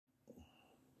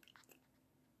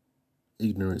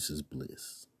Ignorance is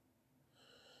bliss.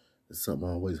 It's something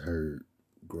I always heard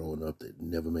growing up that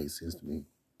never made sense to me.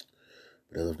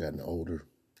 But as I've gotten older,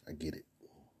 I get it.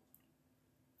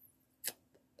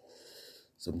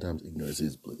 Sometimes ignorance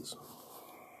is bliss.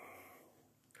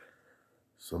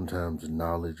 Sometimes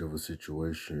knowledge of a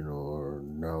situation or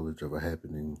knowledge of a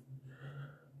happening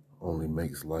only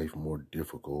makes life more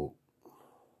difficult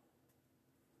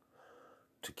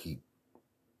to keep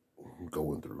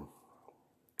going through.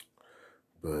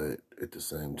 But at the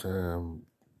same time,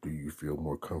 do you feel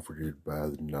more comforted by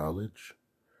the knowledge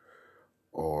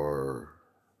or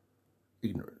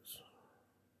ignorance?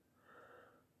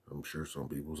 I'm sure some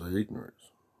people say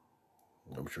ignorance.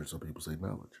 I'm sure some people say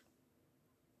knowledge.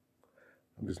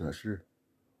 I'm just not sure.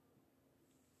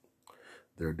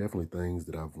 There are definitely things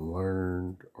that I've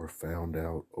learned or found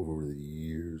out over the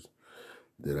years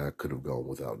that I could have gone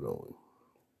without knowing.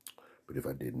 But if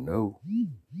I didn't know,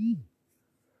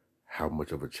 how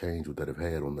much of a change would that have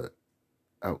had on the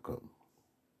outcome?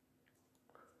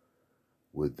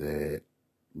 Would that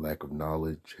lack of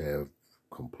knowledge have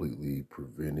completely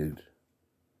prevented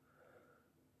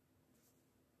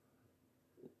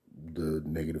the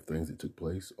negative things that took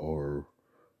place, or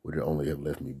would it only have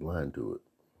left me blind to it?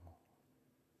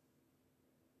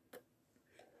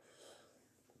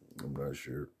 I'm not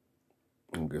sure.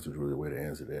 I guess there's really a way to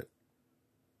answer that.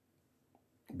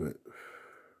 But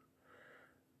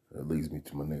that leads me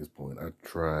to my next point. I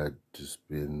tried to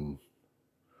spend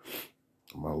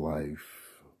my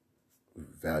life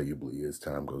valuably as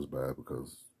time goes by,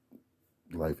 because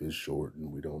life is short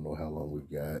and we don't know how long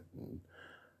we've got and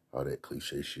all that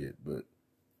cliche shit. But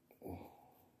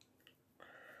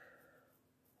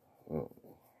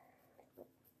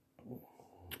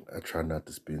I try not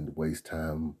to waste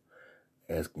time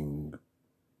asking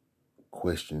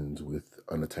questions with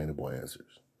unattainable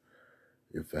answers.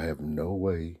 If I have no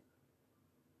way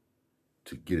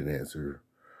to get an answer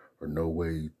or no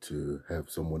way to have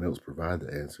someone else provide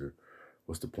the answer,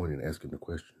 what's the point in asking the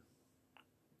question?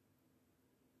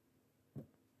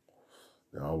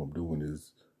 Now, all I'm doing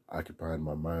is occupying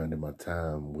my mind and my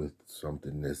time with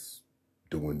something that's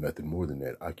doing nothing more than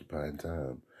that, occupying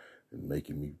time and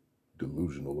making me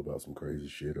delusional about some crazy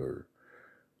shit, or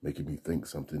making me think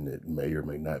something that may or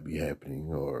may not be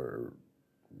happening, or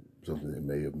something that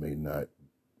may or may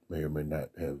not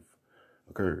have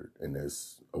occurred, and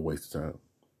that's a waste of time.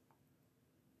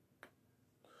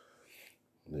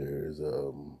 There's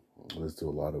listen to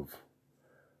a lot of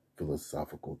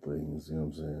philosophical things, you know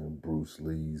what I'm saying? Bruce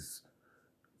Lee's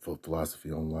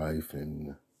philosophy on life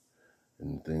and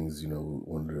things, you know.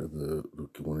 One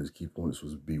of his key points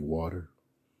was be water,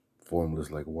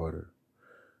 formless like water.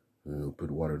 You know, put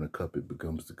water in a cup, it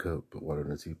becomes the cup. Put water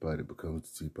in a teapot, it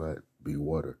becomes the teapot. Be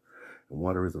water. And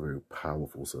water is a very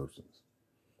powerful substance.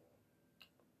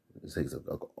 It takes a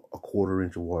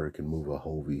quarter-inch of water can move a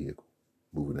whole vehicle,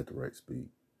 moving at the right speed.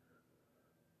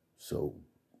 So,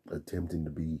 attempting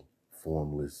to be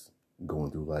formless, going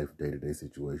through life, day-to-day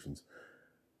situations,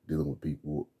 dealing with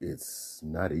people, it's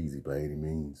not easy by any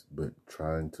means, but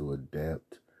trying to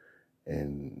adapt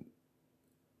and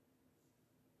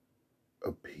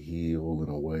appeal in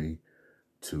a way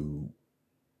to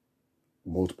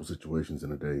multiple situations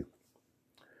in a day,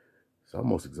 it's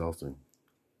almost exhausting.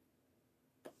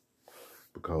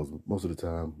 Because most of the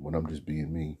time, when I'm just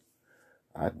being me,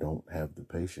 I don't have the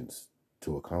patience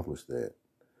to accomplish that.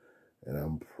 And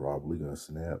I'm probably going to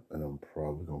snap, and I'm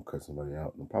probably going to cut somebody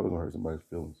out, and I'm probably going to hurt somebody's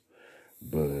feelings.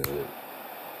 But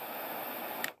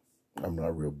I'm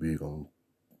not real big on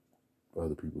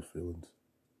other people's feelings,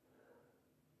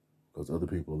 because other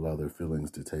people allow their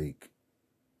feelings to take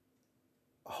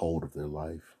hold of their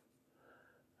life.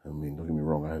 I mean, don't get me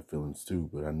wrong, I have feelings too,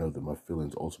 but I know that my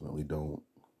feelings ultimately don't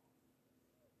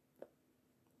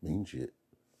mean shit.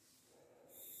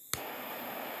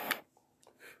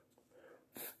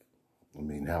 I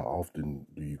mean, how often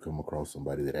do you come across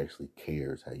somebody that actually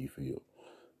cares how you feel?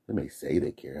 They may say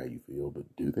they care how you feel,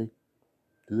 but do they?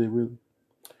 Do they really?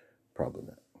 Probably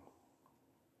not.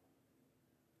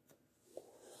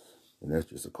 And that's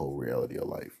just a cold reality of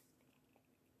life.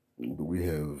 But we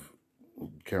have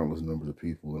countless numbers of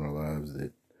people in our lives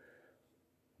that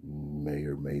may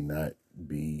or may not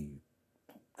be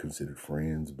considered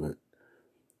friends, but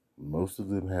most of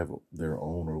them have their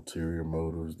own ulterior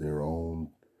motives, their own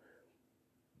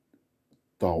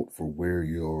thought for where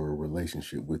your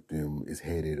relationship with them is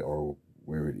headed, or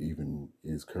where it even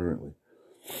is currently.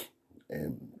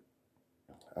 And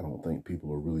I don't think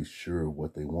people are really sure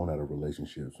what they want out of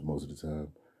relationships most of the time.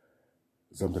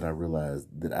 Something I realized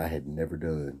that I had never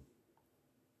done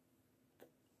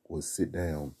was sit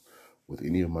down with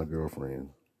any of my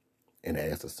girlfriends and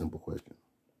ask a simple question.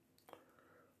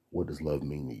 What does love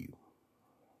mean to you?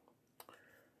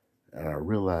 And I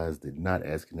realized that not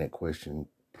asking that question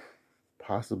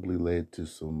possibly led to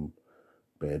some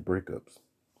bad breakups,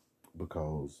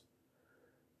 because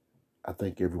I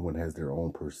think everyone has their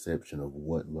own perception of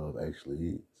what love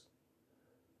actually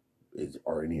is.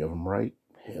 Are any of them right?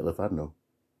 Hell if I know.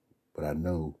 But I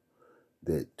know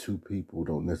that two people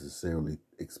don't necessarily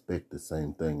expect the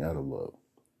same thing out of love.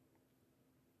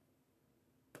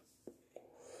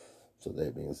 So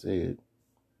that being said,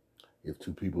 if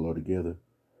two people are together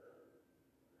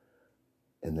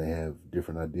and they have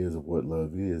different ideas of what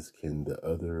love is, can the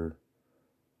other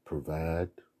provide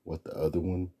what the other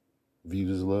one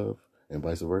views as love, and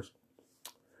vice versa?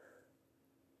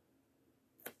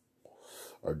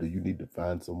 Or do you need to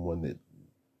find someone that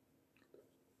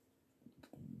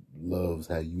loves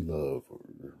how you love? Or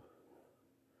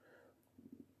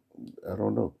I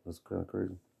don't know. That's kind of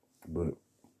crazy. But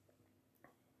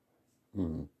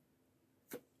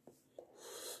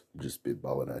just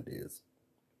spitballing ideas.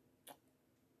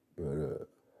 But I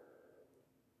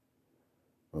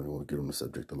don't even want to get on the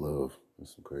subject of love.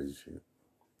 That's some crazy shit.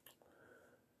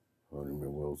 I don't even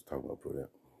remember what I was talking about for that.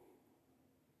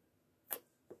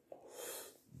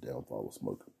 Downfall of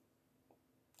smoking.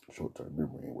 Short-term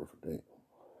memory ain't worth a damn.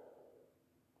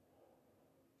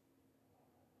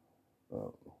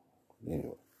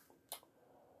 Anyway,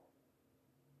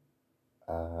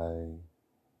 I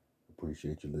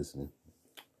appreciate you listening.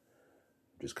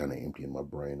 Just kind of emptying my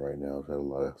brain right now. I've had a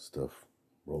lot of stuff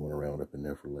rolling around up in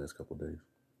there for the last couple of days.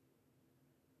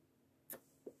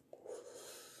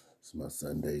 It's my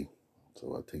Sunday,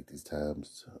 so I take these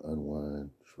times to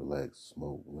unwind, just relax,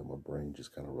 smoke, let my brain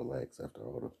just kind of relax after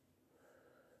all the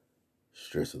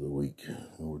stress of the week.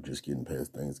 And we're just getting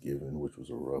past Thanksgiving, which was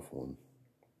a rough one.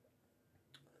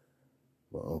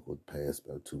 My uncle passed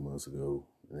about 2 months ago,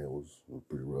 and it was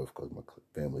pretty rough because my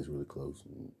family's really close,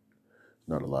 and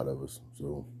not a lot of us.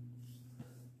 So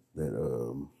that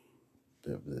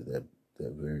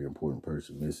very important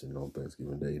person missing on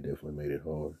Thanksgiving Day definitely made it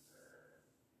hard.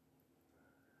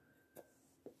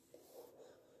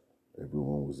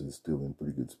 Everyone was still in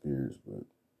pretty good spirits, but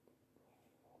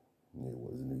yeah, it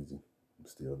wasn't easy.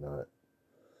 Still not.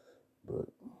 But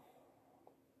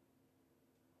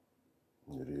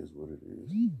it is what it is.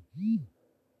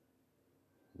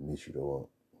 Miss you though,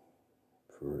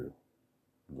 for real.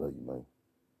 Love you, man.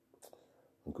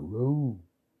 Uncle Roe.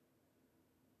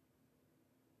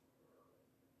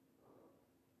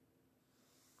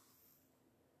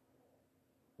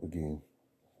 Again,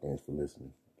 thanks for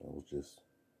listening. I was just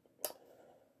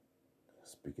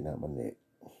speaking out my neck.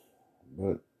 But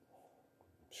I'm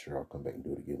sure I'll come back and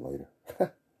do it again later.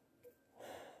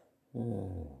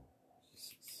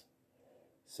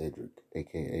 Cedric,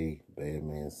 aka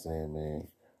Badman Sandman,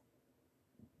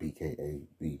 BKA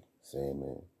B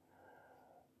Sandman.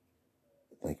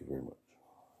 Thank you very much.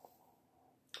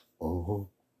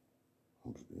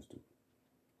 I'm just being stupid.